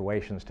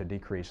fluctuations to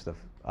decrease the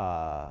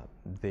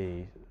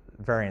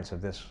variance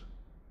of this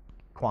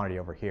quantity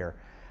over here.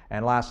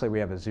 And lastly, we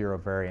have a zero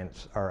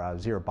variance, or a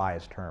zero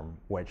bias term,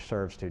 which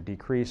serves to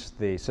decrease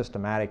the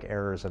systematic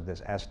errors of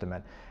this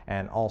estimate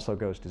and also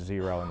goes to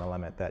 0 in the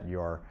limit that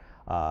your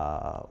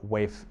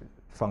wave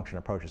function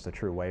approaches the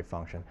true wave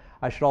function.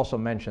 I should also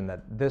mention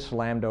that this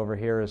lambda over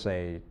here is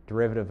a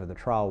derivative of the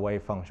trial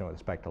wave function with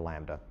respect to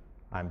lambda.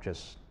 I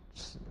just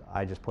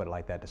put it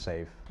like that to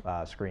save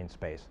screen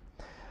space.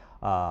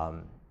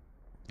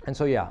 And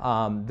so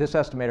yeah, this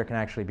estimator can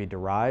actually be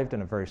derived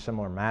in a very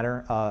similar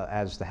manner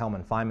as the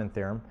Hellman-Feynman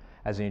theorem,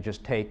 as in you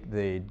just take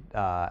the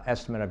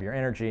estimate of your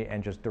energy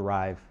and just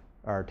derive,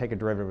 or take a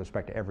derivative with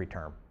respect to every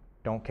term.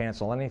 Don't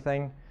cancel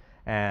anything,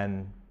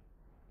 and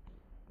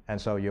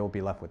so you'll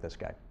be left with this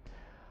guy.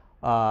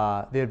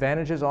 The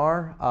advantages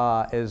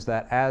are is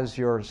that as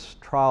your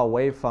trial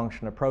wave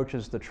function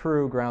approaches the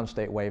true ground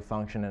state wave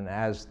function, and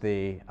as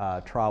the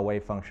trial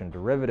wave function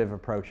derivative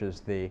approaches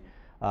the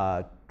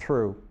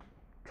true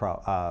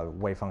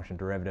wave function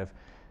derivative,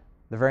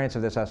 the variance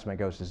of this estimate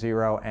goes to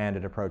 0, and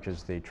it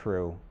approaches the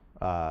true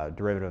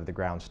derivative of the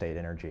ground state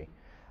energy.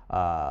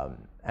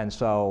 And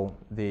so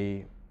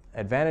the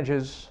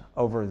advantages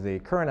over the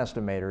current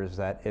estimator is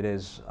that it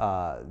is,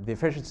 the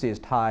efficiency is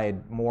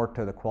tied more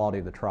to the quality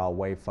of the trial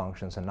wave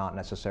functions and not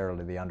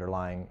necessarily the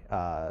underlying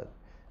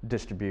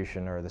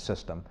distribution or the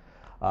system.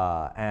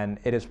 And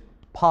it is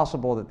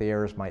possible that the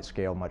errors might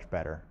scale much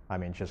better. I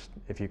mean, just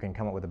if you can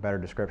come up with a better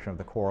description of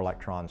the core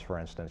electrons, for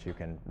instance, you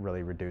can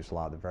really reduce a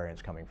lot of the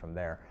variance coming from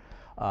there.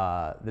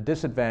 The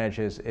disadvantage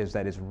is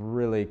that it's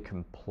really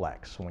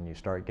complex when you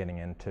start getting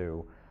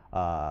into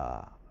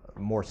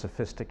more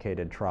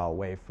sophisticated trial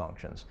wave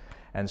functions.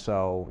 And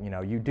so, you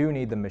know, you do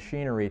need the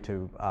machinery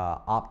to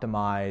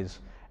optimize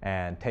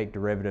and take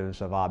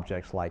derivatives of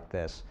objects like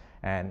this.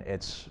 And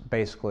it's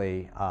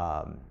basically,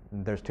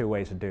 there's two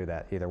ways to do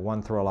that. Either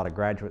one, throw a lot of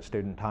graduate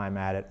student time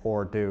at it,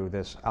 or do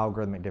this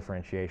algorithmic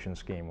differentiation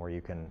scheme where you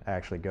can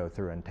actually go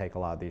through and take a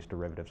lot of these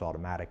derivatives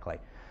automatically.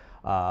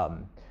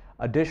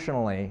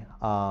 Additionally,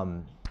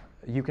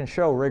 you can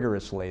show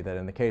rigorously that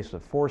in the case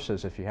of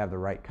forces, if you have the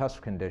right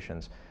cusp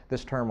conditions,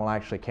 this term will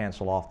actually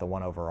cancel off the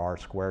 1 over r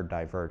squared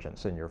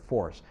divergence in your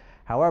force.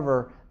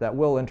 However, that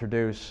will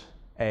introduce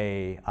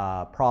a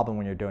problem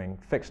when you're doing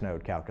fixed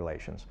node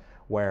calculations,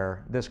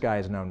 where this guy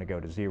is known to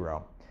go to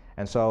 0.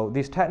 And so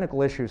these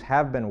technical issues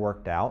have been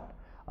worked out.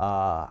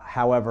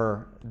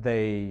 However,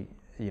 they,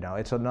 you know,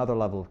 it's another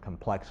level of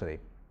complexity.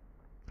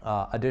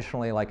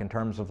 Additionally, like in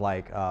terms of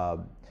like,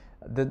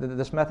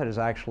 this method is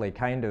actually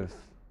kind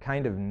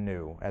of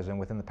new, as in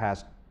within the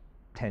past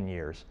 10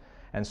 years.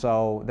 And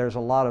so there's a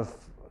lot of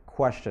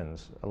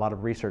questions, a lot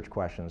of research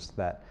questions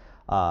that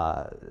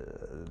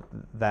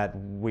that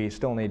we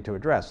still need to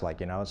address. Like,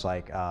 you know, it's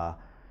like,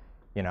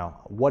 you know,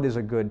 what is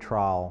a good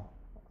trial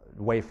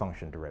wave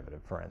function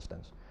derivative, for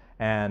instance?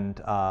 And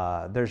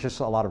there's just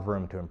a lot of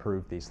room to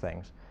improve these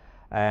things.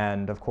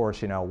 And of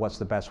course, you know, what's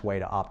the best way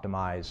to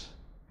optimize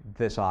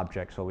this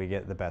object so we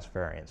get the best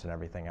variance and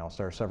everything else?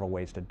 There are several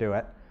ways to do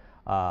it,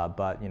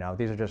 but you know,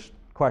 these are just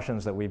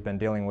questions that we've been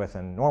dealing with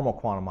in normal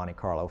quantum Monte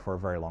Carlo for a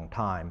very long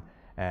time,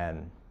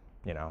 and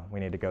you know, we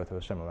need to go through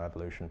a similar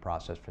evolution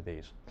process for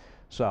these.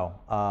 So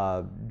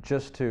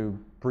just to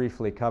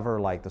briefly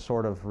cover like the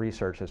sort of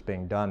research that's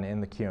being done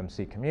in the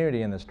QMC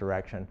community in this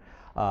direction,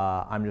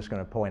 I'm just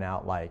going to point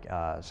out like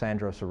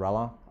Sandro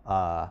Sorella.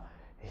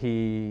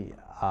 He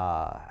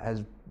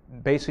has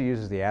basically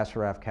uses the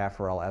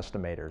ASRF-Caffarel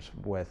estimators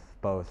with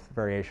both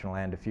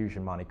variational and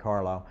diffusion Monte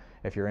Carlo.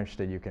 If you're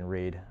interested, you can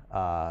read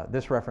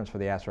this reference for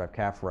the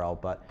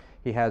ASRF-Caffarel, but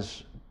he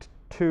has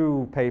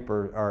two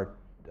papers, or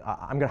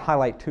I'm going to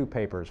highlight two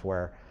papers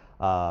where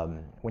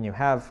when you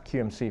have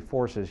QMC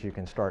forces, you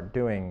can start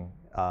doing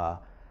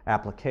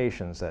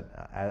applications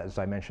that, as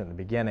I mentioned at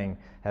the beginning,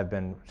 have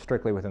been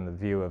strictly within the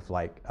view of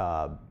like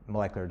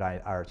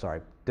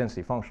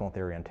density functional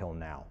theory until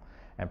now.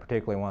 And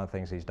particularly one of the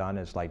things he's done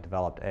is like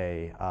developed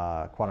a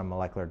quantum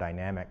molecular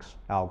dynamics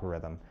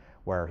algorithm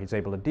where he's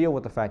able to deal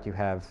with the fact you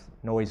have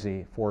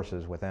noisy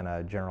forces within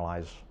a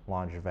generalized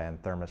Langevin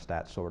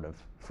thermostat sort of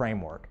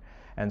framework.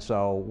 And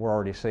so we're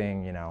already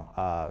seeing, you know,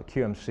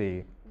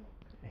 QMC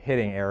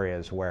hitting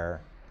areas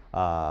where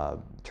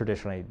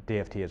traditionally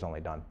DFT is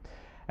only done.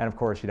 And of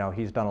course, you know,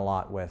 he's done a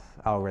lot with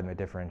algorithmic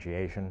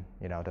differentiation,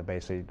 you know, to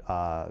basically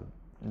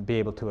be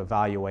able to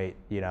evaluate,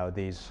 you know,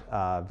 these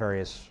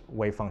various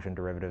wave function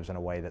derivatives in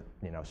a way that,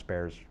 you know,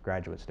 spares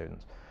graduate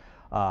students.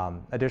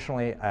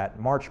 Additionally, at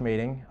March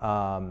meeting,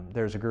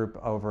 there's a group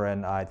over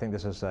in, I think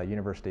this is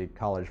University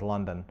College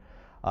London,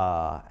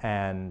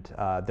 and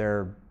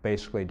they're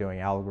basically doing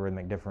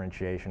algorithmic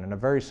differentiation, and a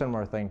very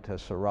similar thing to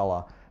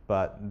Sorella,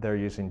 but they're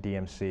using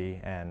DMC,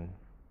 and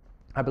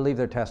I believe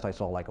their test I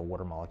saw like a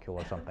water molecule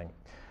or something.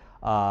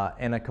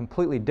 In a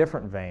completely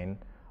different vein,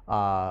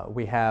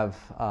 we have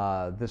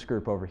this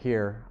group over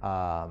here,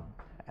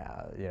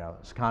 you know,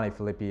 Scani,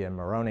 Filippi, and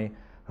Moroni,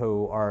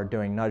 who are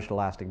doing nudged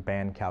elastic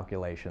band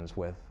calculations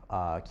with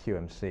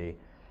QMC.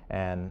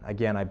 And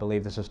again, I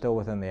believe this is still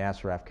within the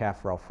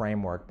ASRF-Caffarel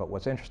framework, but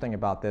what's interesting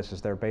about this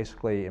is they're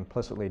basically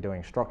implicitly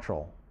doing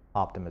structural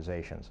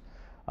optimizations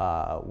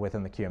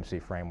within the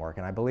QMC framework.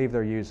 And I believe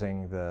they're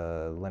using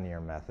the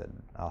linear method.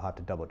 I'll have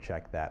to double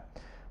check that.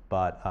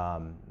 But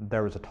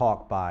there was a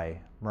talk by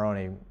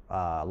Moroni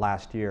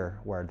last year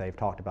where they've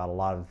talked about a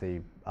lot of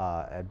the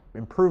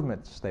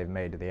improvements they've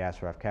made to the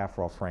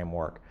ASRF-Caffarel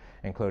framework,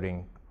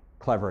 including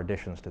clever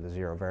additions to the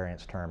zero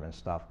variance term and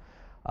stuff.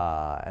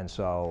 And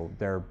so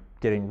they're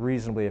getting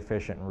reasonably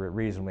efficient and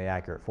reasonably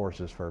accurate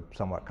forces for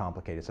somewhat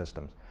complicated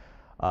systems.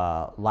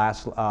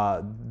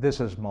 This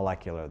is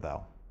molecular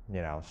though,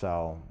 you know,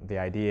 so the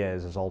idea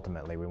is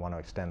ultimately we want to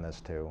extend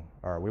this to,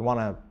 or we want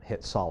to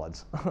hit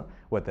solids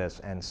with this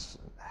and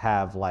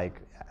have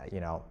like, you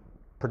know,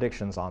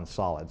 predictions on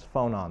solids,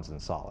 phonons in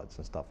solids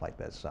and stuff like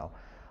this. So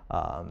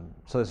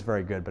So this is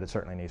very good, but it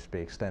certainly needs to be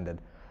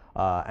extended.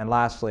 And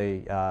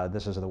lastly,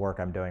 this is the work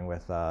I'm doing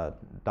with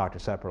Dr.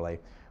 Sepperly,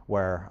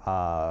 where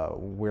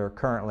we're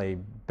currently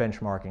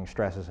benchmarking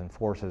stresses and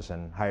forces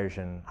in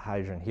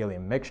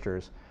hydrogen-helium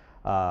mixtures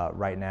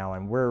right now,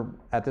 and we're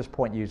at this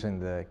point using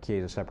the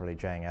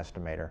Chiesa-Sepperly-Jang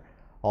estimator.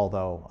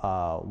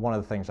 Although one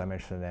of the things I'm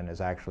interested in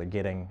is actually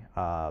getting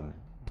the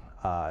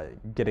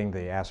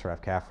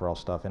ASRF-CAFREL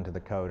stuff into the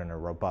code in a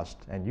robust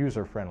and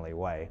user-friendly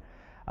way,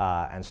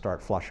 and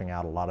start flushing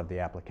out a lot of the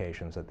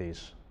applications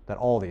that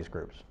all these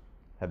groups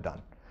have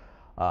done.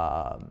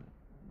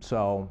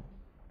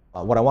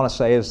 What I want to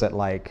say is that,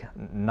 like,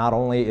 not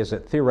only is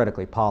it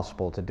theoretically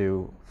possible to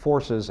do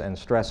forces and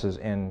stresses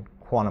in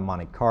quantum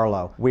Monte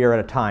Carlo, we are at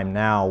a time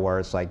now where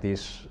it's like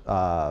these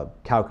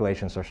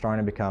calculations are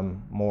starting to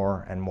become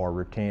more and more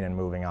routine and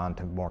moving on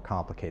to more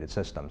complicated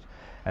systems.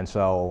 And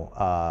so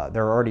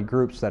there are already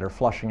groups that are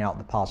flushing out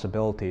the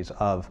possibilities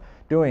of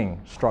doing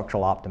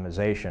structural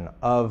optimization,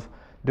 of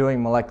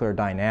doing molecular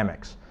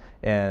dynamics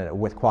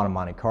with quantum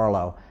Monte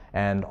Carlo,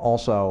 and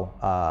also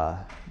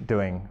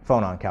doing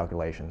phonon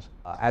calculations.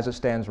 As it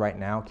stands right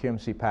now,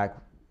 QMCPACK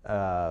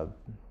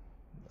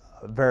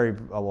very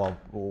well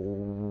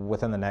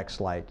within the next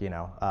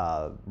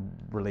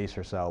release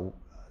or so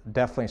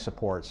definitely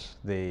supports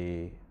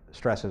the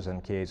stresses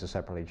in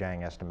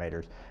Chiesa-Sepperly-Jang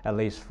estimators, at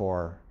least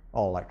for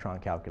all electron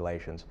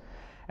calculations.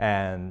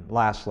 And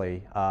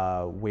lastly,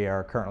 we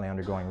are currently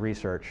undergoing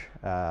research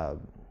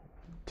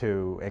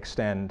to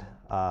extend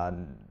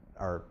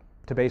or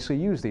to basically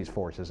use these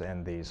forces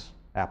in these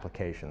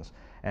applications,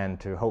 and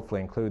to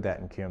hopefully include that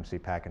in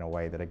QMCPACK in a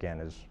way that, again,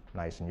 is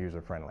nice and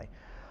user-friendly.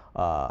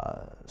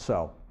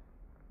 So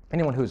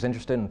anyone who's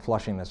interested in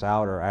flushing this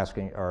out or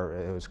asking,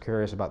 or who's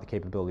curious about the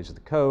capabilities of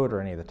the code or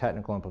any of the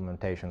technical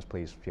implementations,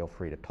 please feel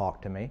free to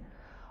talk to me.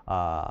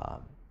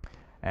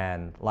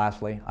 And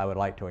lastly, I would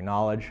like to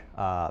acknowledge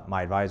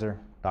my advisor,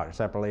 Dr.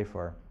 Sepperly,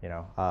 for,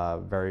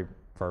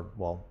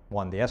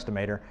 one, the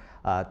estimator,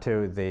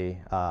 two, the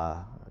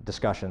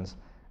discussions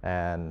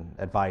and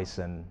advice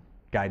and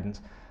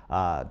guidance,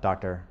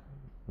 Dr.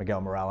 Miguel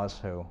Morales,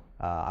 who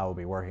I will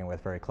be working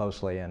with very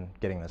closely in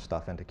getting this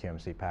stuff into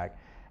QMCPACK,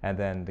 and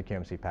then the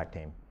QMCPACK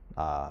team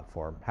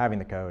for having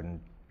the code and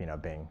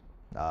being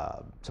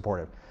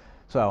supportive.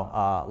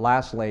 So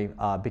lastly,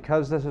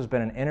 because this has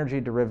been an energy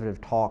derivative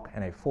talk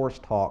and a force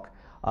talk,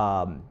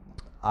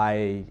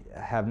 I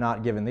have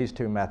not given these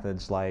two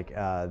methods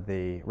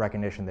the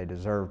recognition they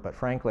deserve, but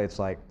frankly it's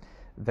like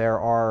there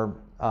are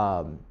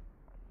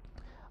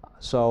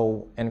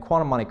so in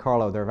quantum Monte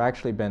Carlo, there have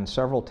actually been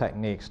several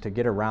techniques to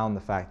get around the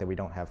fact that we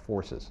don't have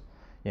forces,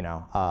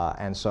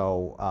 and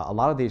so a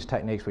lot of these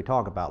techniques we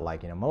talk about,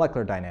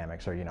 molecular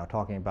dynamics, or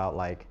talking about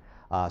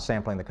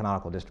sampling the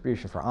canonical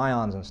distribution for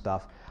ions and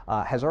stuff,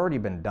 has already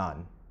been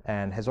done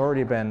and has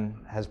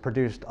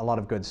produced a lot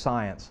of good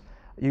science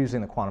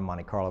using the quantum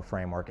Monte Carlo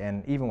framework,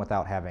 and even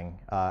without having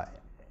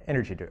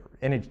energy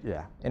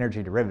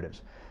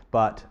derivatives.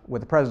 But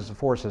with the presence of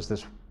forces,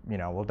 this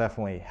will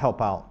definitely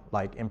help out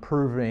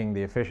improving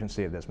the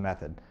efficiency of this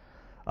method.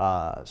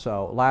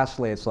 So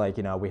lastly, it's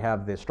we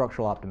have the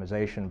structural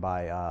optimization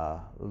by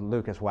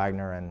Lucas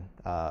Wagner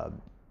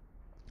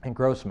and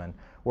Grossman,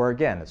 where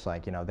again it's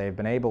they've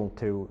been able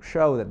to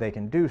show that they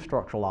can do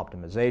structural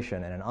optimization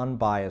in an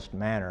unbiased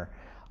manner,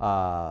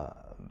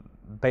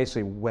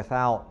 basically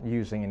without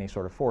using any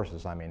sort of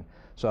forces.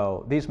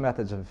 So these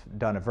methods have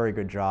done a very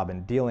good job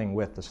in dealing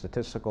with the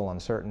statistical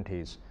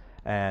uncertainties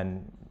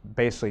and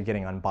basically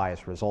getting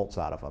unbiased results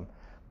out of them.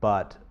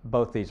 But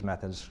both these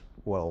methods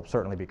will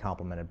certainly be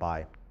complemented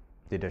by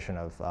the addition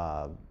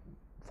of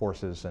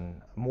forces,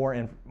 and more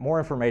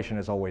information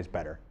is always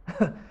better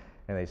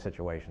in these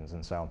situations.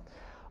 And so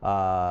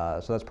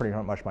that's pretty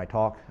much my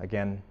talk.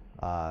 Again,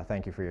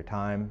 thank you for your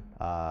time.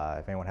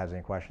 If anyone has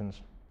any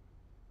questions,